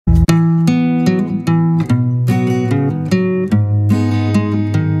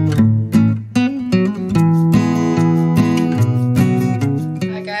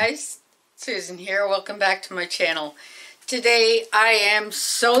back to my channel. Today I am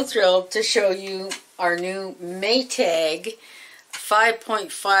so thrilled to show you our new Maytag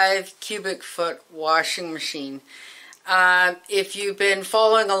 5.5 cubic foot washing machine. If you've been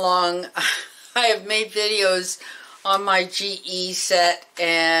following along, I have made videos on my GE set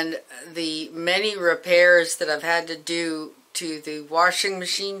and the many repairs that I've had to do to the washing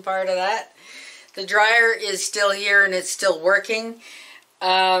machine part of that. The dryer is still here and it's still working,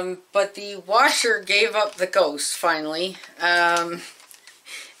 but the washer gave up the ghost finally, and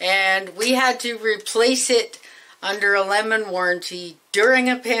we had to replace it under a lemon warranty during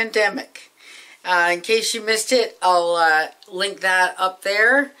a pandemic. In case you missed it, I'll link that up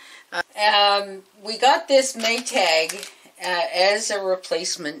there. We got this Maytag as a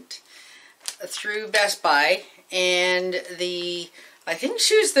replacement through Best Buy, and I think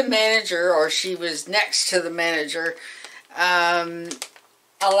she was the manager, or she was next to the manager,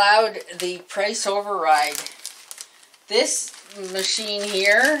 allowed the price override. This machine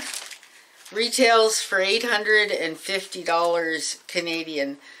here retails for $850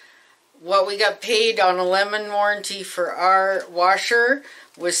 Canadian. What we got paid on a lemon warranty for our washer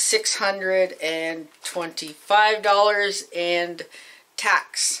was $625 and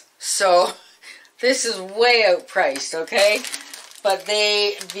tax. So this is way outpriced, okay? But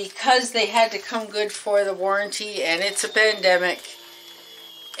because they had to come good for the warranty, and it's a pandemic,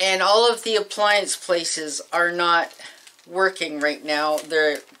 and all of the appliance places are not working right now.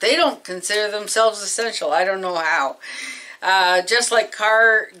 They don't consider themselves essential. I don't know how. Just like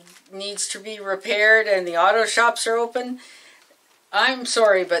car needs to be repaired and the auto shops are open, I'm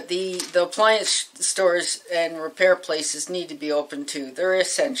sorry, but the appliance stores and repair places need to be open too. They're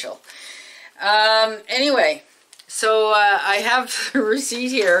essential. Anyway, so I have the receipt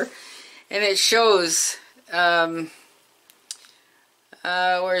here, and it shows, where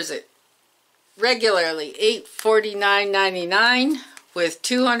is it? Regularly $849.99 with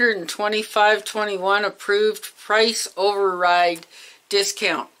 $225.21 approved price override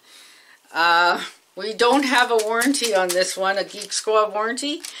discount. We don't have a warranty on this one, a Geek Squad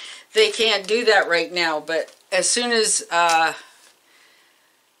warranty. They can't do that right now, but as soon as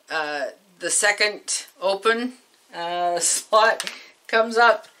the second open slot comes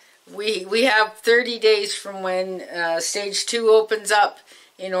up, we have 30 days from when stage 2 opens up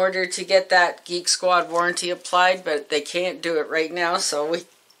in order to get that Geek Squad warranty applied, but they can't do it right now, so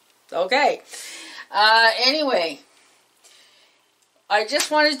okay. Anyway, I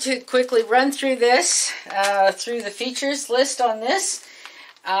just wanted to quickly run through this, through the features list on this,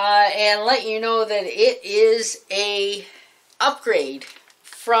 and let you know that it is a upgrade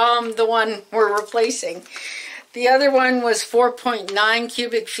from the one we're replacing. The other one was 4.9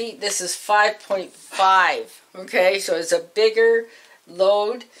 cubic feet. This is 5.5. Okay, so it's a bigger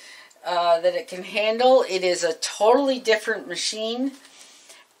load that it can handle. It is a totally different machine.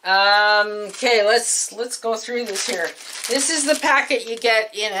 Okay, let's go through this here. This is the packet you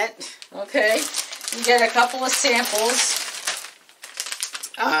get in it. Okay, you get a couple of samples.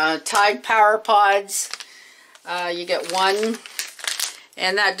 Tide Power Pods. You get one.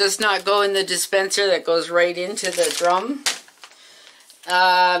 And that does not go in the dispenser, that goes right into the drum.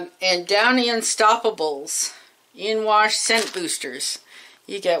 And Downy Unstoppables in-wash scent boosters.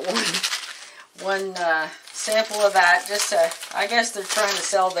 You get one sample of that. Just to, I guess they're trying to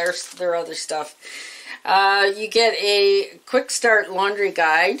sell their other stuff. You get a quick start laundry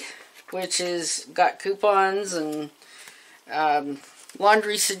guide, which is got coupons and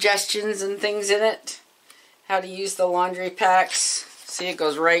laundry suggestions and things in it. How to use the laundry packs. See, it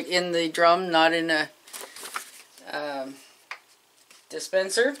goes right in the drum, not in a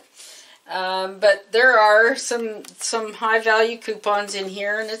dispenser. But there are some high-value coupons in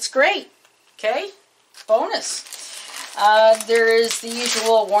here, and it's great. Okay, bonus. There is the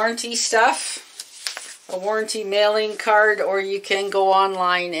usual warranty stuff, a warranty mailing card, or you can go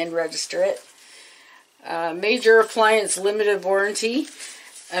online and register it. Major appliance limited warranty.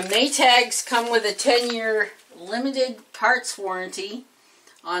 Maytags come with a 10-year limited parts warranty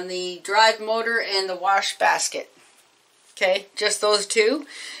on the drive motor and the wash basket. Okay, just those two.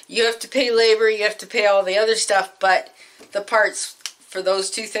 You have to pay labor, you have to pay all the other stuff, but the parts for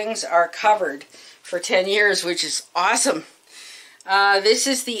those two things are covered for 10 years, which is awesome. This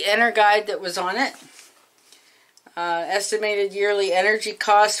is the Enter guide that was on it. Estimated yearly energy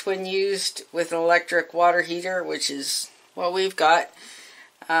cost when used with an electric water heater, which is what we've got.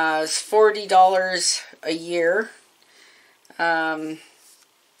 It's $40 a year, and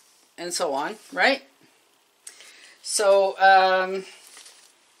so on, right? So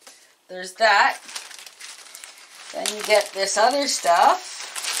there's that. Then you get this other stuff.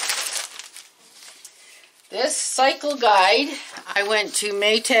 This cycle guide, I went to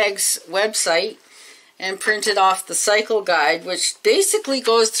Maytag's website and printed off the cycle guide, which basically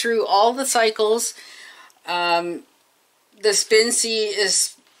goes through all the cycles, the spin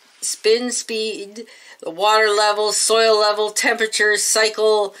speed, the water level, soil level, temperatures,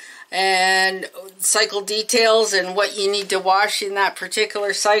 cycle, and cycle details, and what you need to wash in that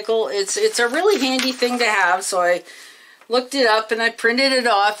particular cycle. It's a really handy thing to have, so I looked it up and I printed it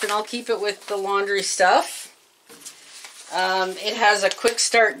off, and I'll keep it with the laundry stuff. It has a quick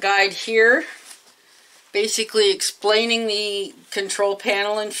start guide here, basically explaining the control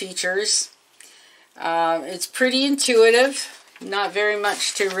panel and features. It's pretty intuitive, not very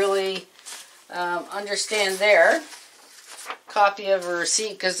much to really understand there. Copy of a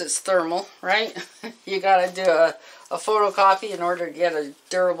receipt because it's thermal, right? You gotta do a photocopy in order to get a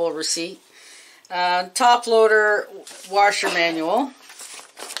durable receipt. Top loader washer manual.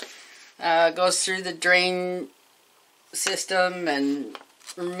 Goes through the drain system and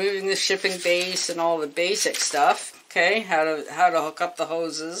removing the shipping base and all the basic stuff. Okay, how to hook up the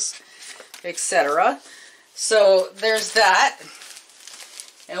hoses, etc. So there's that.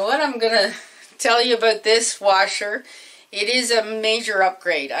 And what I'm gonna tell you about this washer, it is a major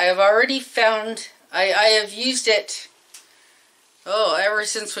upgrade. I have already found, I have used it, ever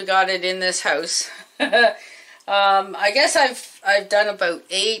since we got it in this house. I guess I've done about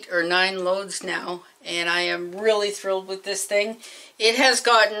 8 or 9 loads now, and I am really thrilled with this thing. It has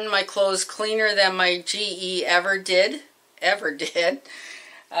gotten my clothes cleaner than my GE ever did.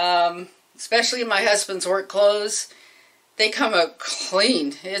 Especially my husband's work clothes. They come out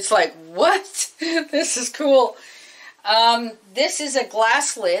clean. It's like, what? This is cool. This is a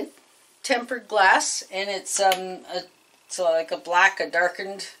glass lid, tempered glass, and it's like a black, a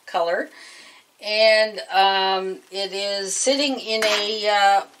darkened color. And it is sitting in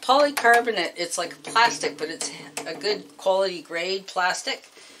a polycarbonate. It's like plastic, but it's a good quality grade plastic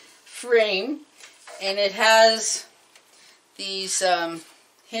frame. And it has these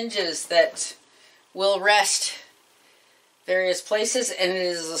hinges that will rest various places, and it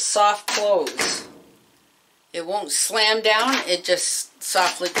is a soft close. It won't slam down, it just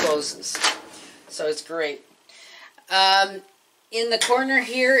softly closes. So it's great. In the corner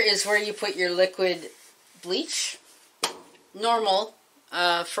here is where you put your liquid bleach. Normal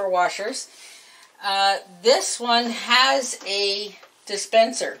for washers. This one has a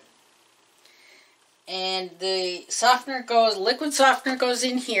dispenser. And the liquid softener goes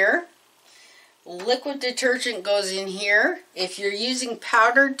in here. Liquid detergent goes in here. If you're using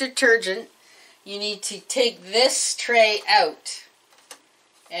powdered detergent, you need to take this tray out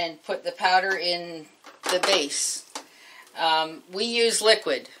and put the powder in the base. We use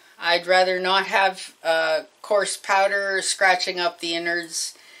liquid. I'd rather not have coarse powder scratching up the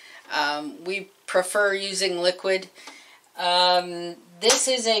innards. We prefer using liquid. This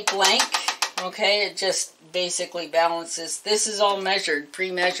is a blank, okay? It just basically balances. This is all measured,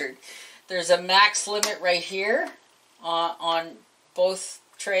 pre-measured. There's a max limit right here on both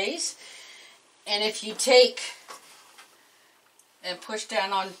trays. And if you take and push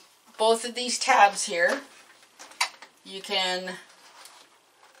down on both of these tabs here, you can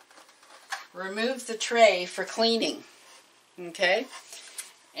remove the tray for cleaning. Okay?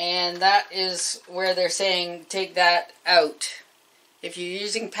 And that is where they're saying take that out. If you're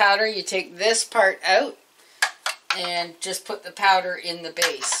using powder, you take this part out and just put the powder in the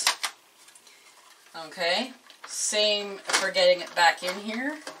base. Okay? Same for getting it back in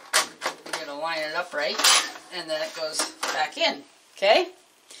here. You're going to line it up right, and then it goes back in. Okay?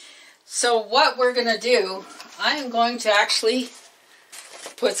 So what we're going to do, I am going to actually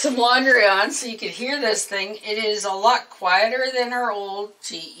put some laundry on so you can hear this thing. It is a lot quieter than our old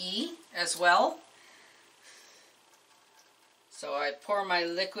GE as well. So I pour my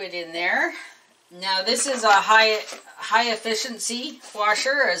liquid in there. Now this is a high efficiency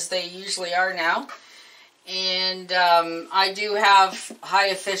washer, as they usually are now. And I do have high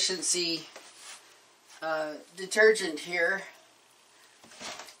efficiency detergent here,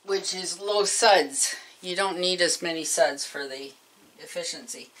 which is low suds. You don't need as many suds for the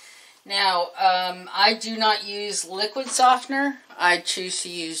efficiency. Now, I do not use liquid softener. I choose to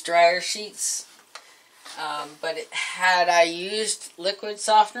use dryer sheets. But had I used liquid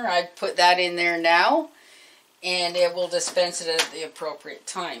softener, I'd put that in there now, and it will dispense it at the appropriate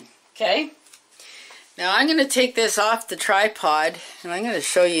time. Okay? Now I'm going to take this off the tripod, and I'm going to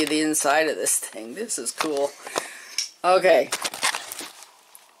show you the inside of this thing. This is cool. Okay.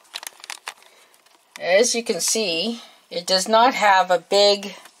 As you can see, it does not have a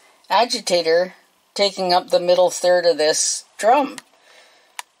big agitator taking up the middle third of this drum,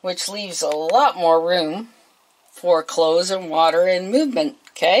 which leaves a lot more room for clothes and water and movement,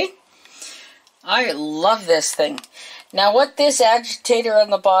 okay? I love this thing. Now what this agitator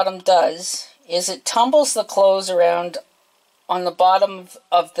on the bottom does is it tumbles the clothes around on the bottom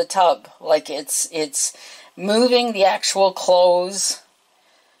of the tub, like it's moving the actual clothes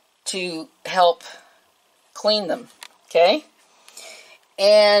to help clean them, okay?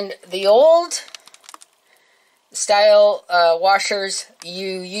 And the old style washers,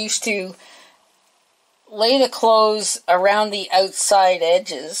 you used to lay the clothes around the outside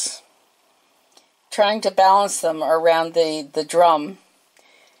edges, trying to balance them around the drum,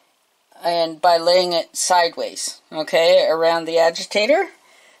 and by laying it sideways, okay, around the agitator.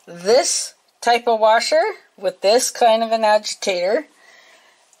 This type of washer with this kind of an agitator,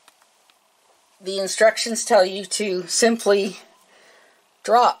 the instructions tell you to simply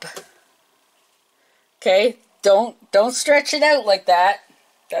drop. Okay, don't stretch it out like that.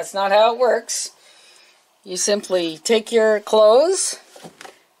 That's not how it works. You simply take your clothes,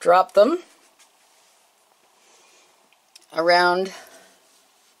 drop them around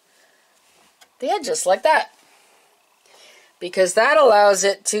the edges like that, because that allows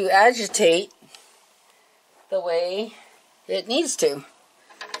it to agitate the way it needs to.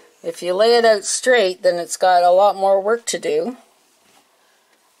 If you lay it out straight, then it's got a lot more work to do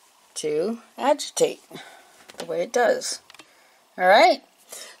to agitate the way it does. Alright,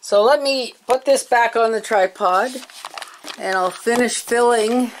 so let me put this back on the tripod and I'll finish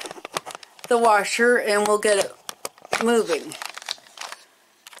filling the washer and we'll get it moving.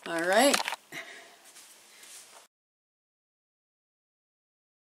 Alright.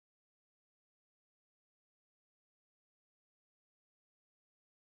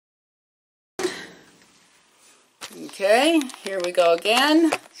 Okay, here we go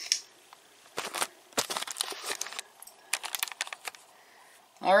again.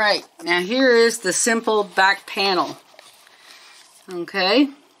 Alright, now here is the simple back panel. Okay.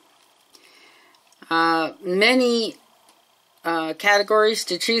 Many categories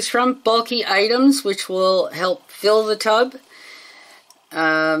to choose from. Bulky items, which will help fill the tub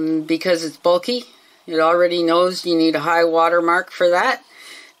because it's bulky. It already knows you need a high water mark for that.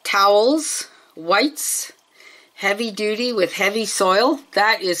 Towels, whites, heavy duty with heavy soil.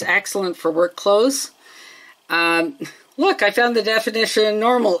 That is excellent for work clothes. Look, I found the definition of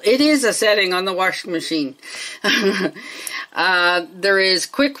normal. It is a setting on the washing machine. There is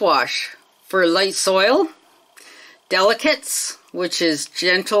quick wash for light soil. Delicates, which is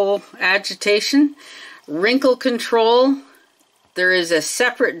gentle agitation. Wrinkle control. There is a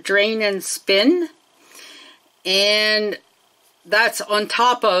separate drain and spin. And that's on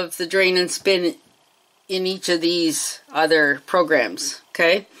top of the drain and spin in each of these other programs,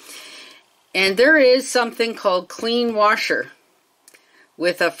 okay? And there is something called clean washer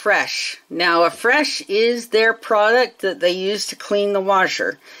with a fresh. Now a fresh is their product that they use to clean the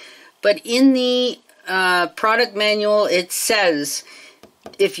washer. But in the product manual it says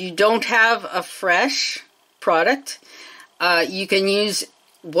if you don't have a fresh product, you can use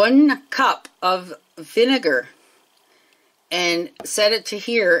 1 cup of vinegar and set it to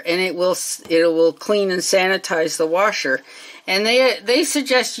here, and it will clean and sanitize the washer. And they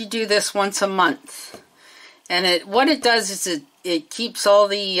suggest you do this once a month. And what it does is it keeps all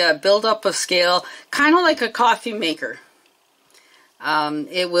the buildup of scale, kind of like a coffee maker.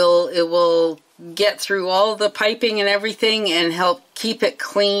 It will get through all the piping and everything and help keep it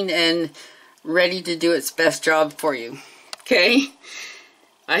clean and ready to do its best job for you. Okay?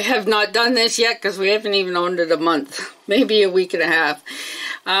 I have not done this yet because we haven't even owned it a month. Maybe a week and a half.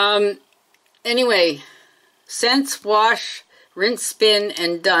 Anyway, sense, wash, rinse, spin,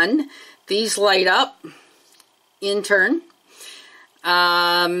 and done. These light up in turn.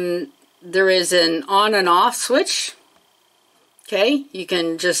 There is an on and off switch. Okay, you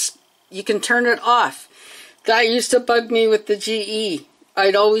can turn it off. Guy used to bug me with the GE.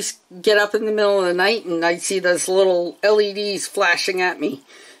 I'd always get up in the middle of the night and I'd see those little LEDs flashing at me.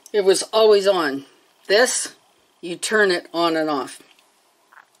 It was always on. This, you turn it on and off.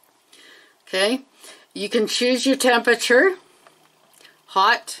 Okay, you can choose your temperature.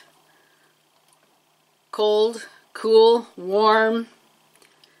 Hot, cold, cool, warm.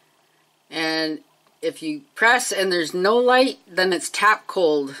 And if you press and there's no light, then it's tap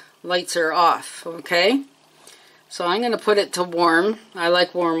cold. Lights are off, okay? So I'm going to put it to warm. I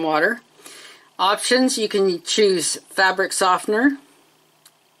like warm water. Options, you can choose fabric softener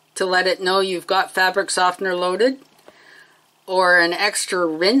to let it know you've got fabric softener loaded, or an extra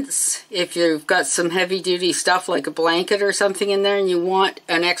rinse if you've got some heavy duty stuff like a blanket or something in there and you want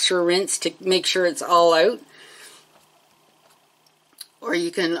an extra rinse to make sure it's all out. Or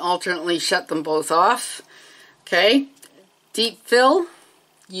you can alternately shut them both off. Okay, deep fill,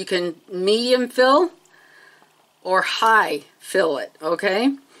 you can medium fill or high fill it,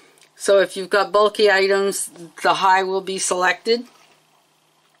 okay? So if you've got bulky items, the high will be selected.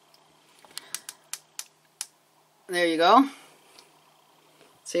 There you go.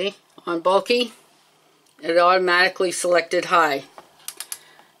 See, on bulky, it automatically selected high.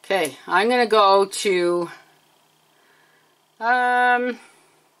 Okay, I'm going to go to,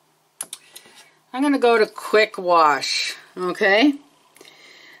 I'm going to go to quick wash, okay?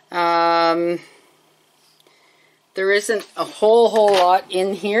 There isn't a whole lot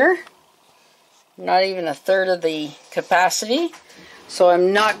in here, not even a third of the capacity, so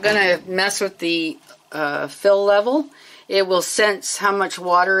I'm not going to mess with the fill level. It will sense how much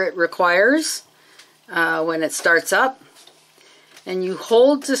water it requires when it starts up. And you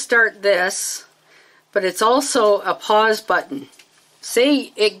hold to start this, but it's also a pause button.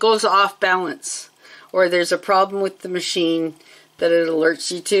 Say it goes off balance or there's a problem with the machine that it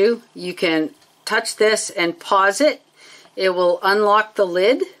alerts you to. You can touch this and pause it. It will unlock the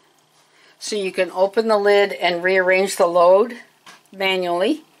lid so you can open the lid and rearrange the load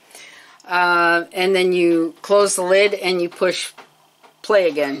manually. And then you close the lid and you push play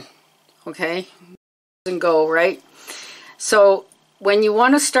again. Okay? And go, right? So when you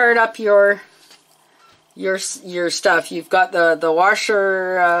want to start up your stuff, you've got the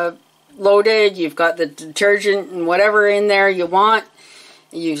washer loaded, you've got the detergent and whatever in there you want.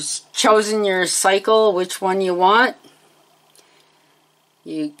 You've chosen your cycle, which one you want.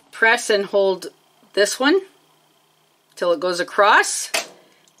 You press and hold this one till it goes across.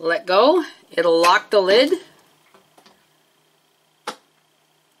 Let go. It'll lock the lid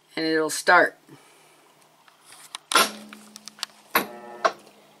and it'll start.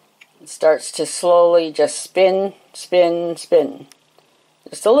 It starts to slowly just spin, spin, spin.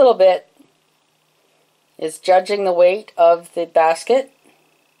 Just a little bit. It's judging the weight of the basket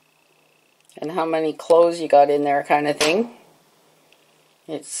and how many clothes you got in there, kind of thing.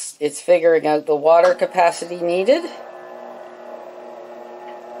 It's figuring out the water capacity needed.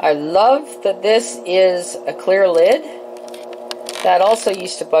 I love that this is a clear lid. That also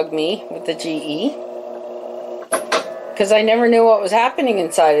used to bug me with the GE, because I never knew what was happening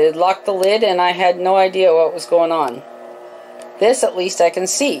inside. It locked the lid and I had no idea what was going on. This, at least, I can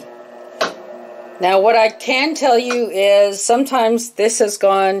see. Now, what I can tell you is sometimes this has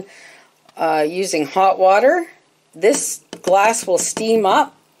gone using hot water. This glass will steam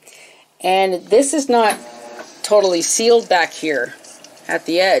up, and this is not totally sealed back here at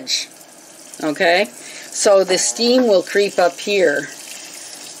the edge. Okay? So the steam will creep up here,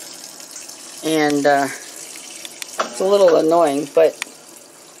 and it's a little annoying, but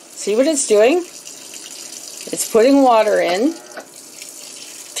see what it's doing? It's putting water in.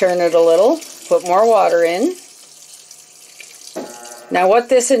 Turn it a little, put more water in. Now what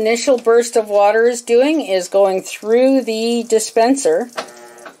this initial burst of water is doing is going through the dispenser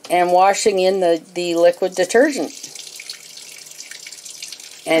and washing in the liquid detergent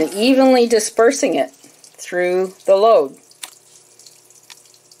and evenly dispersing it through the load.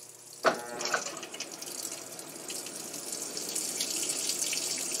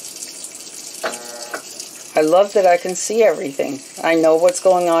 I love that I can see everything. I know what's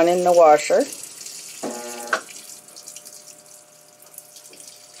going on in the washer.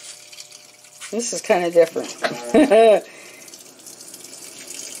 This is kind of different.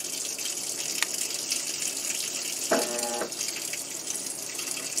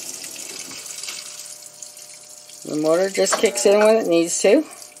 The motor just kicks in when it needs to.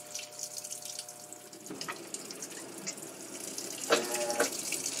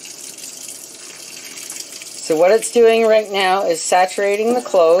 So what it's doing right now is saturating the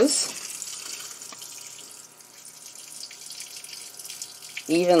clothes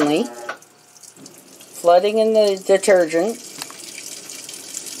evenly, flooding in the detergent,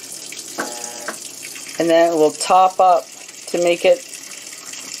 and then it will top up to make it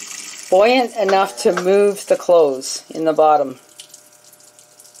buoyant enough to move the clothes in the bottom.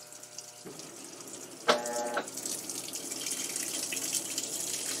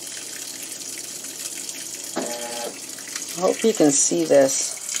 I hope you can see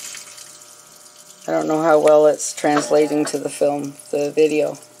this. I don't know how well it's translating to the film, the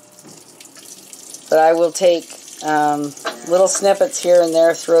video. But I will take little snippets here and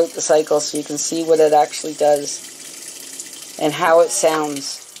there throughout the cycle so you can see what it actually does and how it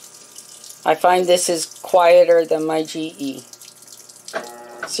sounds. I find this is quieter than my GE.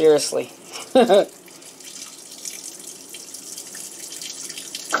 Seriously.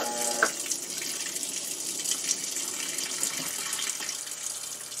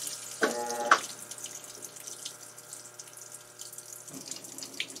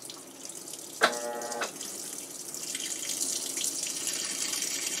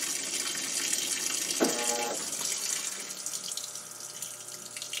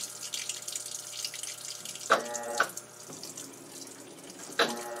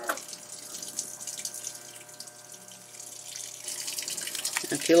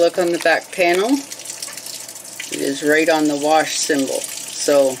 If you look on the back panel, it is right on the wash symbol.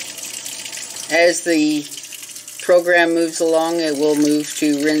 So as the program moves along, it will move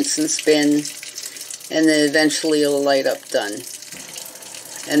to rinse and spin, and then eventually it'll light up done.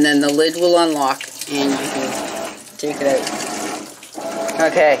 And then the lid will unlock and you can take it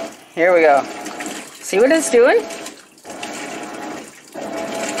out. Okay, here we go. See what it's doing?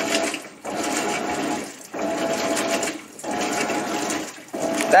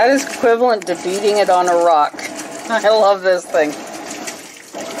 That is equivalent to beating it on a rock. I love this thing.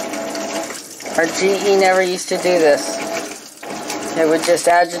 Our GE never used to do this. It would just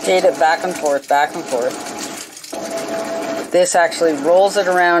agitate it back and forth, back and forth. This actually rolls it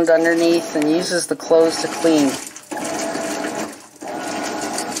around underneath and uses the clothes to clean.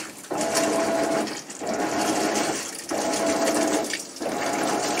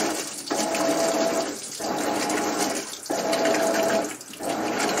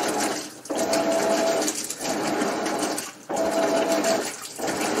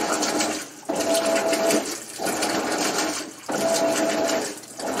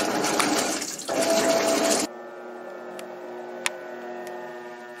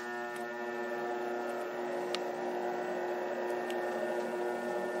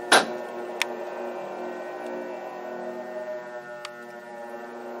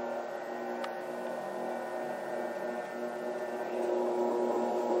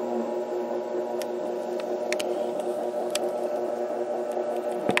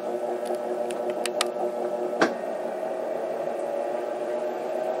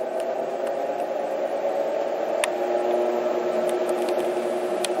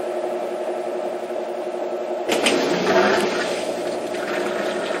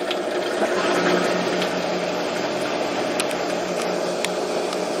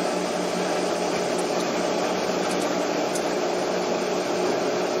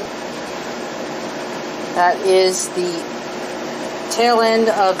 That is the tail end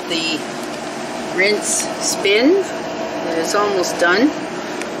of the rinse spin. It is almost done.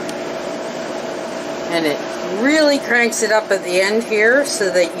 And it really cranks it up at the end here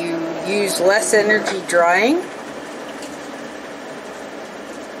so that you use less energy drying.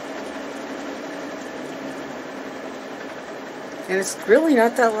 And it's really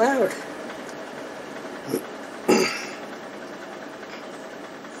not that loud.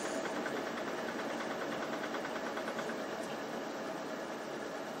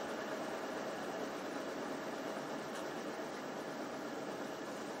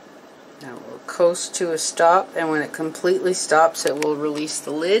 Now it will coast to a stop, and when it completely stops, it will release the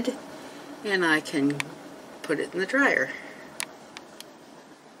lid, and I can put it in the dryer.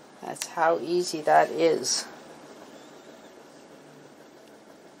 That's how easy that is.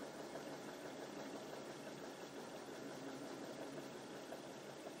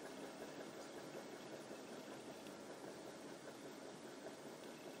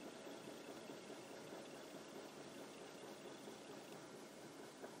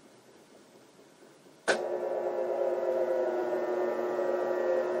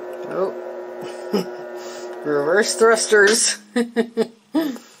 Oh, reverse thrusters.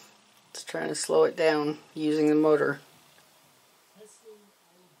 It's trying to slow it down using the motor.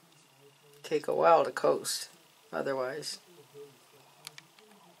 Take a while to coast, otherwise.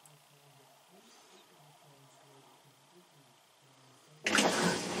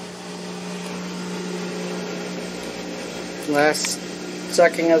 Last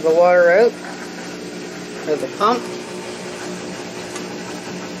sucking of the water out of the pump.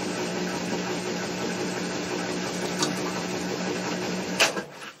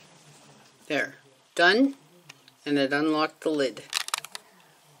 There, done, and it unlocked the lid.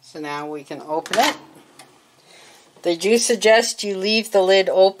 So now we can open it. They do suggest you leave the lid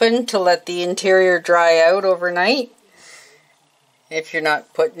open to let the interior dry out overnight. If you're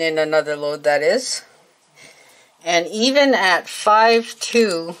not putting in another load, that is. And even at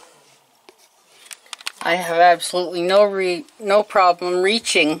 5.2, I have absolutely no problem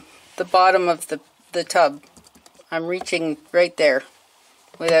reaching the bottom of the tub. I'm reaching right there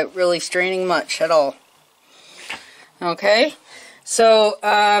without really straining much at all. Okay, so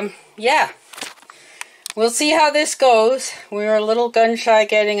yeah, we'll see how this goes. We were a little gun shy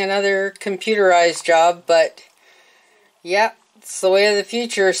getting another computerized job, but yeah, it's the way of the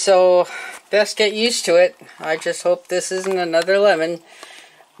future, so best get used to it. I just hope this isn't another lemon.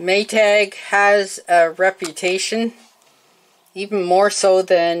 Maytag has a reputation, even more so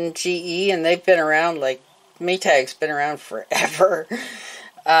than GE, and they've been around, like, Maytag's been around forever.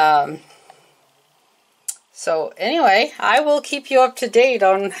 So anyway, I will keep you up to date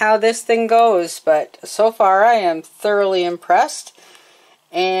on how this thing goes, but so far I am thoroughly impressed,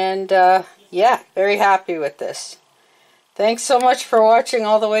 And yeah, very happy with this. Thanks so much for watching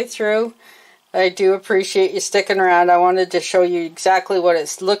all the way through. I do appreciate you sticking around. I wanted to show you exactly what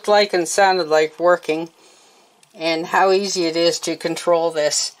it looked like and sounded like working, and how easy it is to control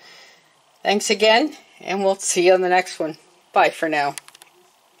this. Thanks again, and we'll see you on the next one. Bye for now.